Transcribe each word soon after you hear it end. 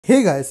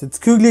Hey guys, it's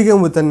Kickback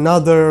again with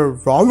another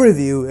ROM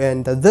review,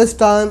 and this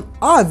time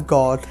I've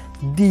got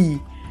the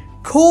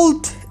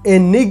Colt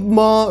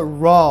Enigma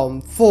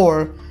ROM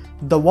for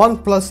the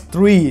OnePlus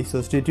 3,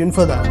 so stay tuned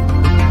for that.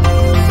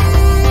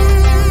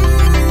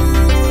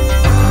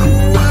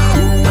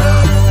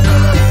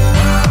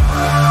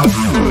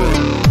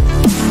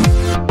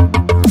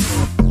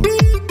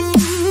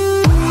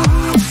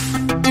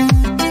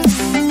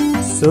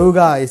 So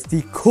guys,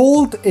 the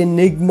Colt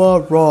Enigma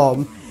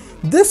ROM.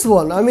 This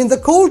one, I mean, the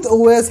Colt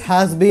OS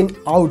has been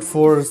out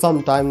for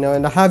some time now,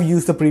 and I have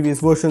used the previous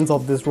versions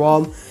of this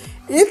ROM.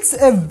 It's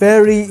a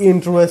very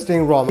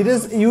interesting ROM. It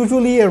is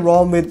usually a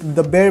ROM with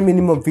the bare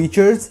minimum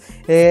features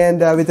and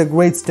with a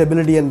great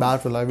stability and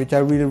battery life, which I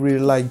really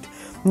liked.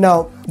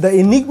 Now, the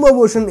Enigma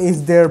version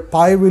is their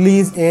Pi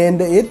release,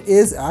 and it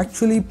is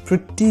actually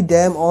pretty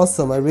damn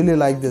awesome. I really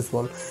like this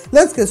one.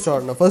 Let's get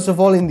started now. First of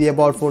all, in the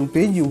About Phone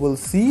page, you will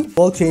see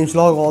all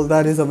changelog, all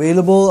that is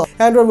available.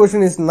 Android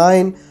version is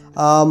 9.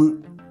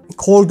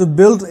 Colt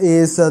build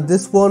is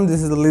this one.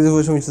 This is the latest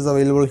version which is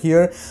available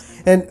here.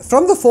 And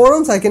from the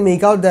forums, I can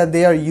make out that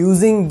they are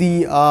using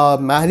the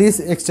Maris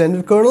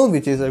extended kernel,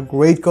 which is a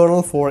great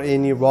kernel for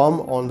any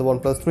ROM on the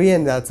OnePlus 3,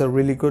 and that's a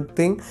really good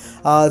thing.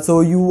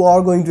 So you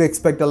are going to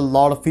expect a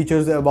lot of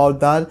features about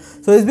that.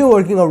 So it's been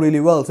working out really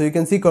well. So you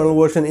can see kernel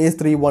version is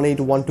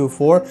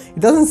 3.18124. It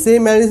doesn't say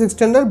Maris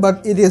extended,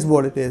 but it is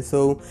what it is.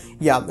 So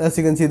yeah, as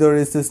you can see, there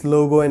is this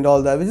logo and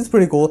all that, which is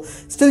pretty cool.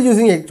 Still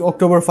using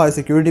October 5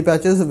 security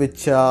patches,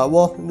 which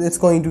well, it's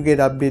going to get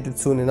updated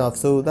soon enough.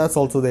 So that's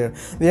also there.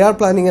 They are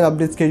planning an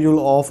update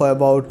schedule of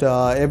about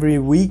every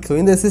week. So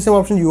in the system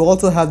option, you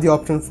also have the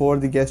option for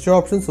the gesture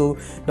option, so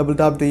double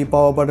tap the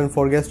power button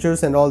for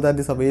gestures, and all that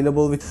is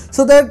available.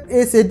 So that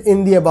is it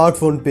in the About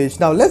Phone page.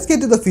 Now let's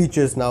get to the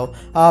features now.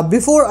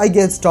 Before I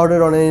get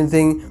started on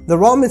anything, the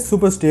ROM is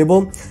super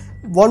stable.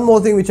 One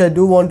more thing which I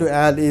do want to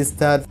add is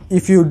that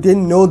if you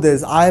didn't know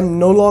this, I am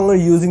no longer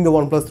using the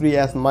OnePlus 3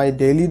 as my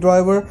daily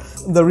driver.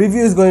 The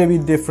review is going to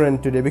be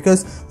different today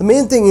because the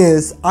main thing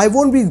is I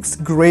won't be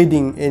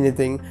grading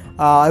anything.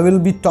 I will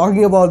be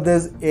talking about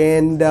this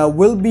and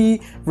will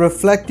be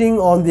reflecting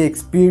on the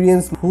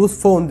experience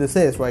whose phone this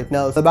is right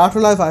now. The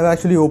battery life, I've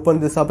actually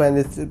opened this up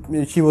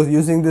and she was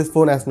using this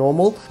phone as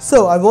normal.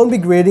 So I won't be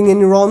grading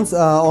any ROMs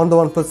on the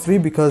OnePlus 3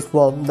 because,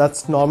 well,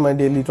 that's not my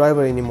daily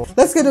driver anymore.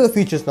 Let's get to the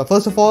features now.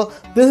 First of all,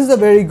 this is a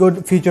very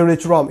good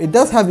feature-rich ROM. It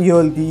does have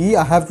ULTE.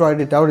 I have tried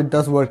it out. It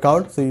does work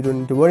out, so you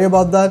don't need to worry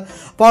about that.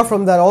 Apart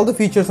from that, all the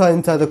features are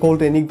inside the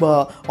Colt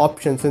Enigma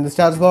options. So in the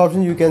status bar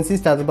option, you can see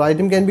status bar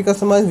item can be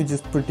customized, which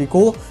is pretty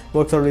cool.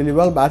 Works out really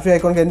well. Battery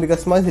icon can be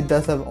customized. It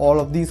does have all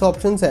of these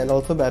options, and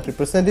also battery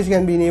percentage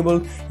can be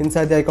enabled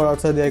inside the icon,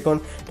 outside the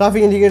icon.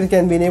 Traffic indicator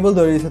can be enabled.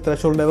 There is a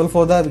threshold level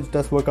for that, which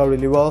does work out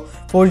really well.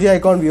 4G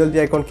icon,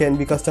 VLD icon can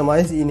be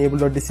customized,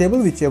 enabled or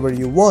disabled, whichever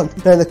you want.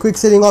 Then the quick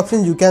setting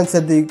option, you can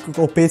set the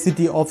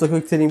opacity of the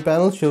quick setting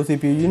panel, show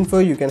CPU info,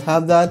 you can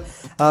have that.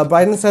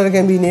 Brightness slider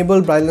can be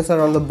enabled. Brightness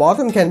slider on the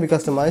bottom can be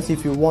customized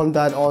if you want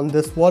that on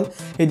this one.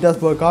 It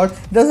does work out.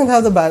 It doesn't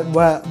have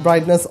the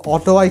brightness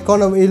auto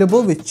icon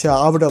available, which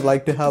I would have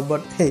liked to have,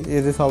 but hey, it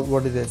is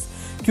what it is.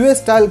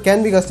 QS style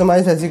can be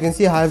customized. As you can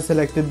see, I have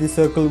selected the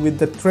circle with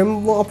the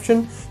trim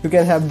option. You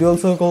can have dual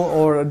circle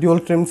or dual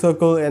trim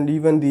circle, and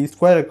even the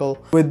squaricle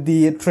with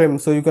the trim,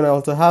 so you can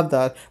also have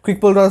that.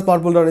 Quick pull down,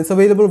 smart pull down is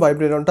available.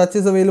 Vibrate on touch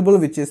is available,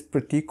 which is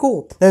pretty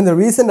cool. Then the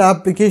recent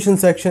application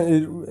section,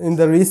 in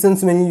the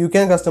recents menu, you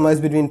can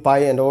customize between Pi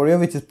and Oreo,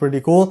 which is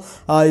pretty cool.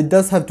 It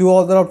does have two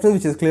other options,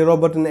 which is clear all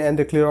button and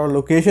a clear all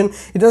location.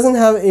 It doesn't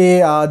have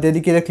a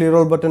dedicated clear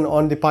all button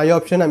on the Pi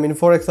option. I mean,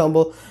 for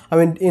example,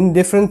 in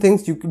different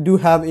things you do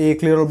have a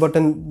clear all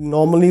button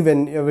normally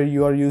whenever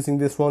you are using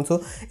this one,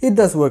 so it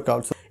does work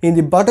out. So in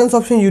the buttons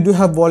option, you do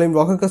have volume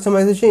rocker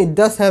customization. It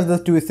does have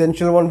the two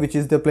essential one, which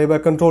is the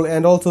playback control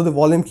and also the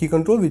volume key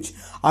control, which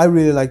I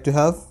really like to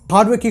have.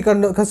 Hardware key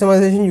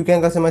customization, you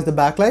can customize the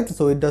backlight,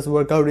 so it does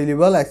work out really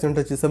well. Accent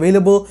touch is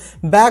available.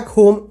 Back,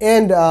 home,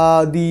 and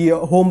the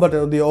home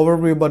button, the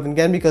overview button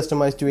can be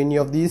customized to any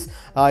of these.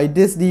 It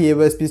is the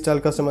AOSP style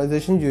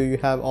customization. You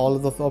have all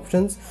of the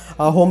options.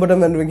 Home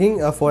button when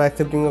ringing for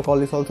accepting a call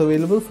is also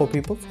available for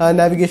people.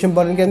 Navigation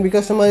button can be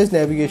customized.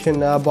 Navigation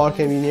bar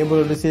can be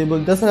enabled or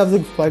disabled. Doesn't have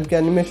the swipe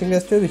animation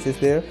gesture, which is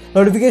there.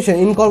 Notification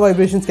in-call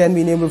vibrations can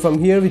be enabled from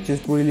here, which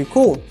is really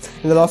cool.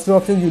 In the lock screen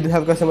options, you do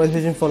have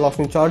customization for lock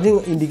screen charging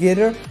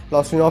indicator.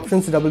 Lock screen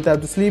options, double tap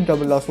to sleep,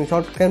 double lock screen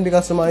shortcut can be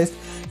customized.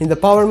 In the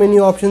power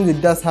menu options,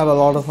 it does have a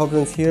lot of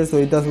options here, so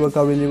it does work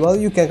out really well.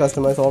 You can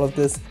customize all of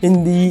this.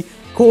 In the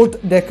Colt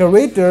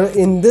decorator,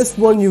 in this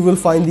one you will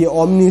find the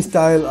Omni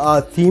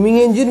style theming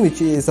engine,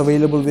 which is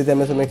available with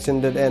MSM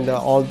extended and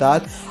all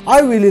that.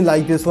 I really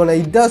like this one.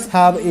 It does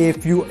have a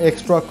few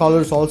extra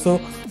colors also.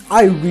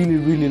 I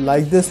really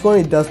like this one.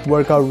 It does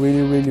work out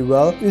really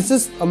well. It's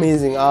just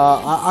amazing.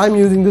 I'm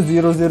using the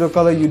 00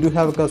 color. You do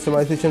have a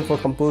customization for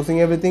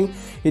composing everything.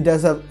 It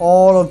does have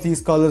all of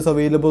these colors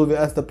available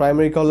as the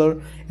primary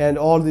color and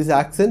all these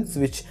accents,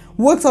 which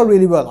works out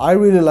really well. I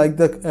really like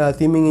the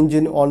theming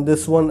engine on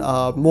this one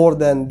more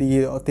than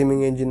the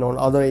theming engine on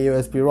other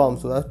AOSP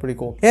ROMs, so that's pretty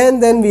cool.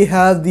 And then we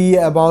have the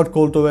About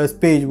Colt OS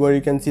page where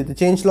you can see the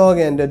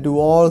changelog and do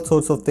all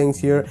sorts of things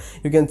here.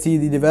 You can see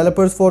the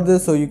developers for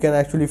this, so you can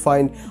actually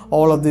find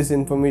all of this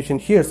information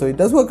here. So it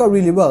does work out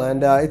really well,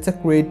 and it's a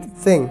great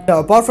thing. Now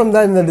apart from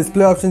that, in the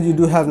display options you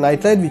do have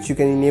night light, which you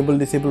can enable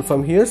disable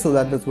from here, so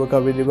that does work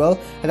out really well.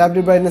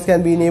 Adaptive brightness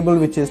can be enabled,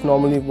 which is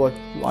normally what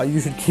you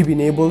should keep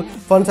enabled.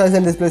 Font size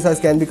and display size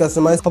can be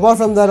customized. Apart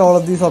from that, all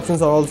of these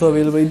options are also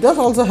available. It does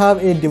also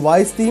have a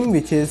device theme,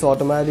 which is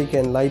automatic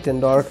and light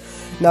and dark.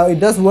 Now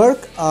it does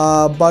work,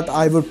 but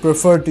I would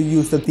prefer to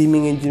use the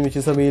theming engine which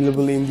is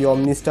available in the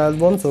Omni style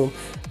one, so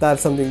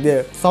that's something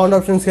there. Sound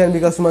options can be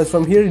customized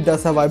from here. It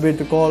does have vibrate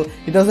to call.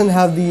 It doesn't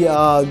have the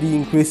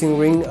increasing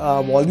ring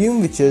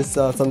volume, which is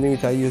something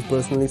which I use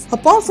personally.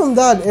 Apart from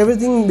that,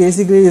 everything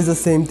basically is the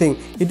same thing.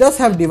 It does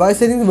have device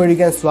settings where you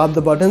can swap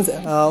the buttons.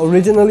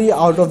 Originally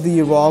out of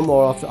the ROM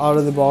or out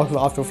of the box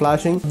after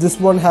flashing, this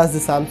one has the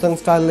Samsung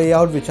style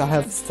layout, which I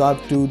have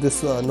swapped to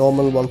this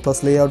normal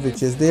OnePlus layout,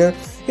 which is there.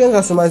 You can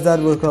customize that,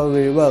 work out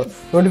very well.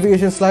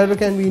 Notification slider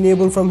can be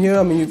enabled from here.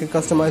 I mean, you can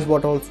customize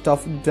what all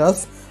stuff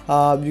does.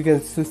 You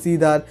can see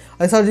that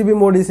sRGB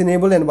mode is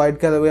enabled and wide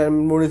color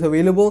mode is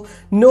available.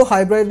 No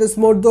high brightness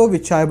mode though,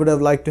 which I would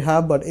have liked to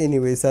have, but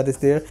anyways, that is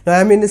there. Now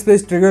ambient display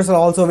triggers are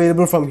also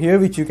available from here,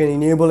 which you can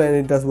enable, and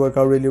it does work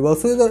out really well.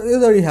 So you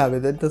already have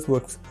it. It does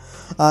works.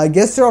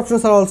 Gesture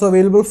options are also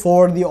available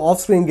for the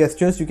off-screen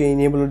gestures. You can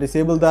enable or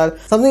disable that.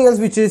 Something else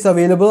which is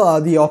available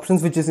are the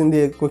options which is in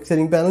the quick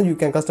setting panel. You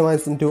can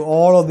customize into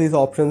all of these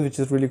options, which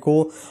is really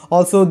cool.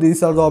 Also,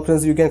 these are the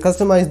options you can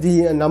customize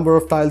the number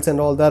of tiles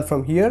and all that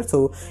from here,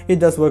 so it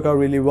does work out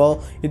really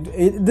well.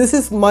 This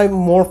is my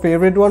more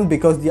favorite one,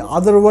 because the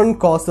other one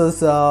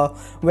causes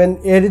when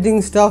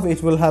editing stuff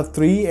it will have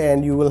 3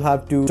 and you will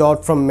have to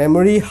jot from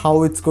memory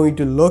how it's going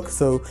to look.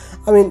 So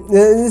I mean,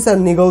 these are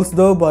niggles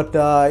though, but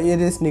it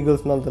is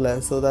niggles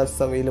nonetheless, so that's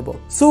available.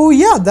 So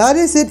yeah, that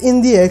is it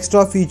in the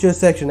extra features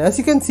section. As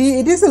you can see,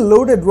 it is a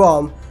loaded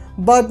ROM,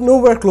 but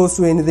nowhere close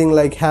to anything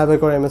like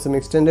Havoc or MSM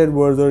Extended,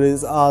 where there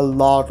is a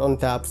lot on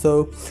tap.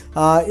 So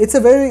it's a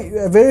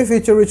very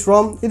feature rich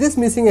ROM. It is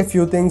missing a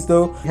few things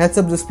though.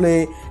 Heads-up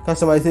display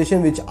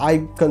customization, which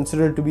I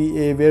consider to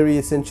be a very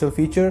essential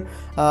feature,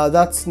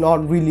 that's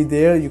not really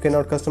there. You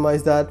cannot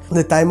customize that.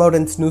 The timeout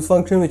and snooze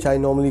function, which I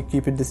normally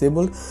keep it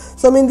disabled.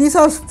 So I mean, these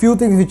are few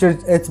things which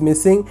it's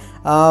missing,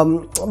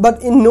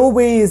 but in no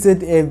way is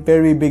it a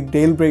very big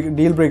deal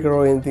breaker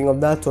or anything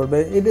of that sort,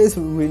 but it is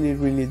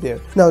really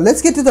there. Now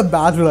let's get to the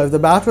battery life. The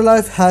battery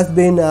life has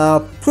been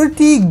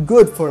pretty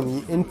good for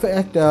me. In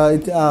fact,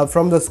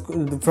 from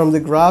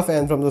the graph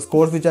and from the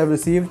scores which I've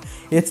received,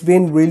 it's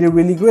been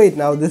really great.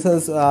 Now this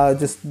is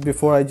just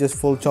before I just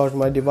full charge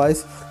my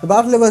device. The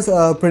battery life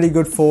is pretty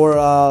good for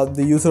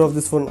the user of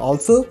this phone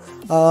also.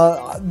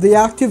 The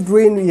active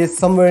drain is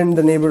somewhere in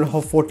the neighborhood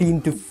of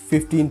 14 to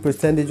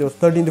 15% or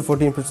 13 to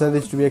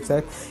 14% to be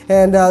exact,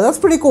 and that's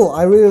pretty cool.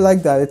 I really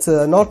like that. It's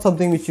not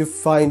something which you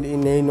find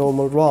in a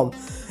normal ROM.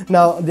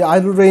 Now the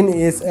idle drain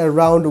is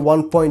around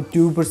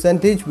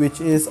 1.2%, which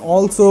is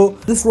also,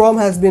 this ROM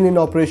has been in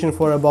operation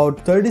for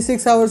about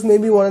 36 hours,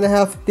 maybe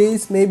 1.5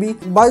 days maybe.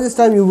 By this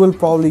time you will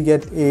probably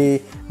get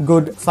a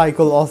good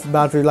cycle of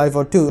battery life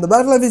or two. The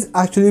battery life is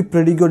actually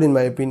pretty good in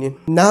my opinion.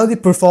 Now the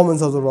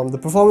performance of the ROM. The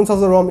performance of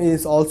the ROM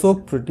is also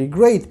pretty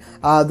great.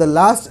 The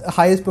last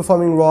highest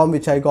performing ROM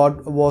which I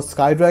got was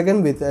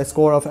Skydragon with a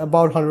score of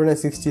about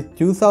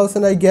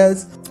 162,000 I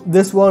guess.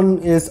 This one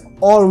is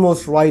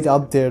almost right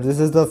up there.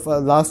 This is the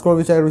last score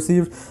which I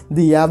received.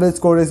 The average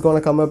score is gonna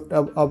come up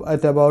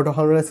at about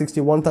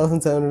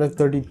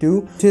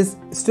 161,732, which is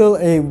still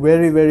a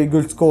very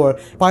good score.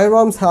 Pi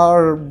ROMs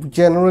are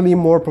generally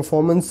more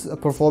performing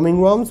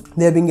ROMs.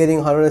 They've been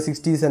getting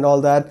 160s and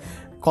all that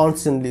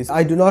constantly.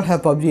 I do not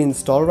have PUBG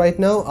installed right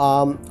now.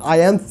 I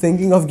am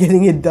thinking of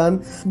getting it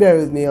done. Bear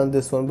with me on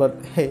this one, but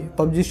hey,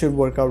 PUBG should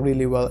work out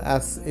really well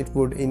as it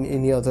would in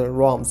any other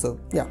ROM. So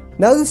yeah.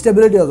 Now the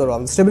stability of the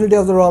ROM. The stability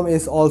of the ROM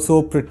is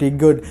also pretty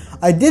good.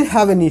 I did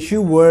have an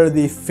issue where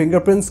the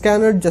fingerprint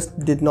scanner just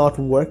did not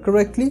work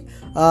correctly,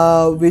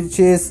 which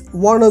is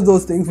one of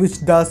those things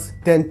which does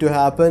tend to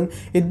happen.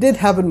 It did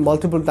happen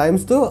multiple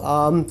times though.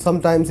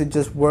 Sometimes it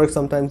just works,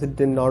 sometimes it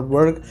did not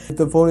work. If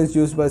the phone is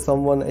used by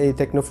someone, a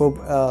technophobe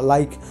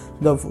like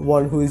the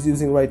one who is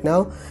using right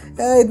now,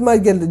 it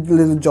might get a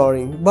little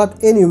jarring.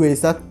 But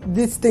anyways,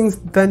 these things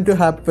tend to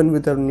happen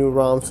with a new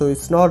ROM, so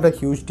it's not a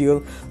huge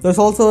deal. There's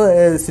also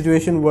a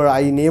situation where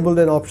I enabled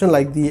an option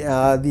like the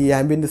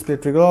ambient display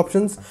trigger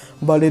options,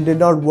 but it did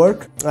not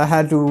work. I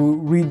had to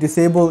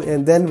re-disable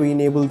and then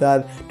re-enable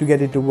that to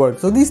get it to work.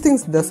 So these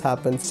things does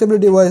happen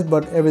stability wise,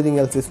 but everything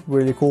else is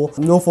really cool.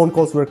 No phone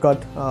calls were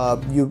cut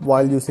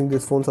while using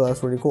this phone, so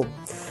that's really cool.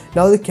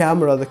 Now the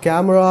camera,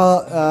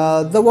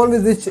 the one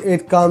with which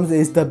it comes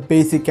is the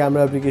basic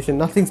camera application,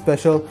 nothing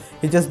special.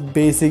 It's just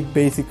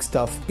basic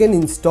stuff. You can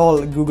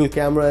install Google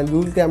Camera, and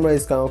Google Camera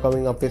is now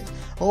coming up with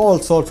all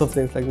sorts of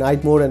things like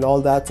night mode and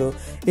all that, so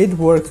it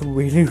works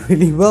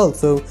really well.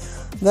 So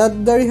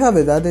there you have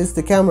it. That is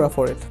the camera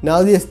for it.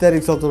 Now the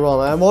aesthetics of the ROM.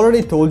 I've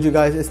already told you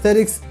guys,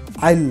 aesthetics,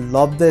 I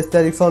love the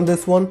aesthetics on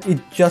this one. It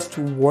just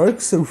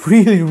works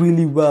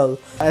really well.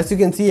 As you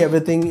can see,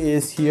 everything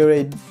is here.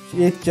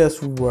 It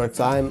just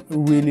works. I'm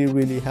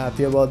really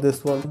happy about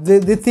this one. The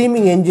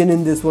theming engine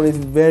in this one is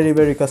very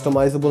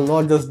customizable,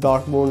 not just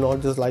dark mode,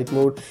 not just light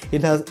mode.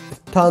 It has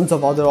tons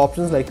of other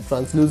options like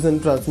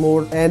translucent,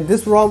 transmode, and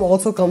this ROM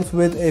also comes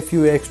with a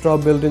few extra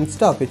built-in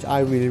stuff, which I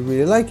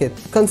really like it.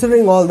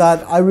 Considering all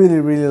that, I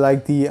really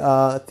like the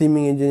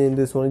theming engine in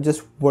this one. It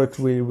just works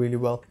really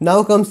well.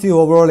 Now comes the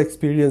overall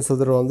experience of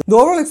the ROM. The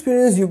overall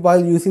experience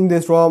while using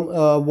this ROM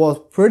was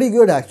pretty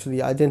good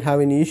actually. I didn't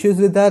have any issues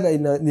with that,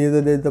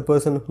 neither did the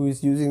person who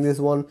is using this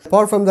one.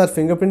 Apart from that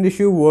fingerprint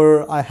issue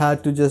where I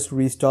had to just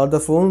restart the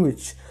phone,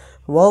 which,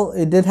 well,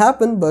 it did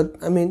happen, but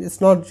I mean, it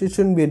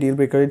shouldn't be a deal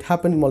breaker. It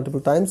happened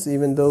multiple times,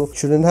 even though it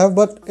shouldn't have,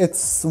 but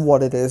it's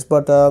what it is.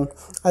 But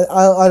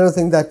I don't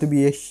think that to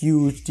be a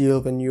huge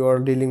deal when you are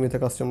dealing with a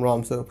custom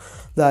ROM, so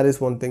that is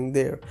one thing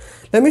there.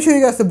 Let me show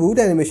you guys the boot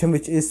animation,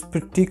 which is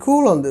pretty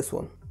cool on this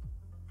one.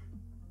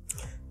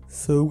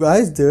 So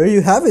guys, there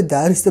you have it.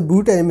 That is the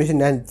boot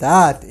animation, and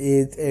that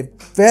is a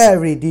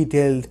very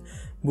detailed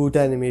boot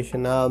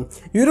animation.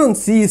 You don't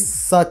see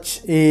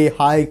such a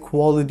high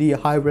quality,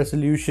 high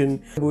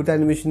resolution boot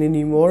animation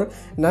anymore,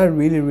 and I'm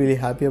really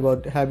happy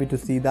to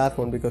see that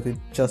one because it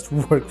just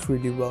works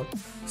really well.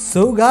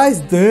 So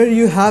guys, there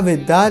you have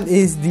it. That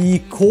is the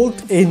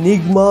Colt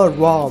Enigma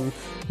ROM.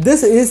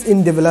 This is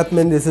in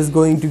development. This is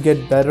going to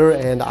get better,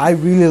 and I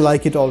really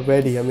like it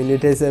already. I mean,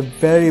 it is a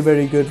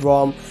very good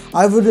ROM.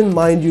 I wouldn't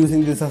mind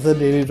using this as a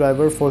daily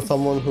driver for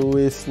someone who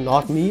is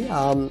not me.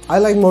 I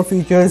like more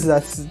features.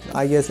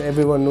 I guess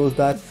everyone knows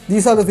that.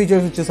 These are the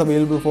features which is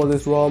available for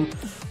this ROM.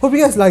 Hope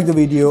you guys like the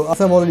video. As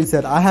I've already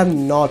said, I have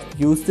not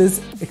used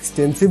this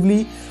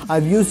extensively.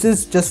 I've used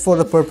this just for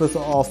the purpose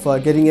of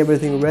getting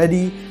everything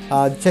ready,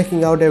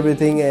 checking out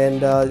everything,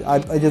 and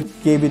I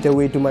just gave it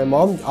away to my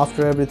mom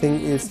after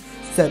everything is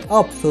set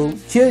up, so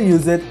she'll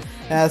use it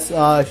as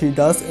she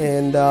does.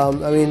 And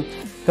I mean,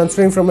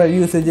 considering from her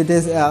usage, it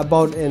is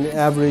about an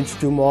average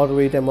to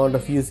moderate amount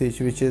of usage,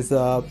 which is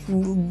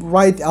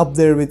right up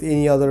there with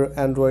any other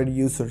Android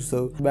user.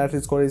 So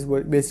battery score is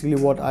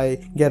basically what I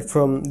get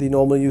from the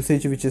normal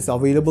usage which is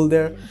available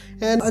there,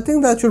 and I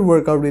think that should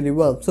work out really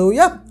well. So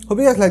yeah, hope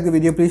you guys like the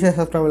video. Please share,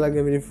 subscribe, and like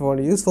the video if you found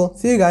it useful.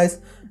 See you guys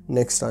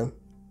next time.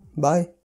 Bye.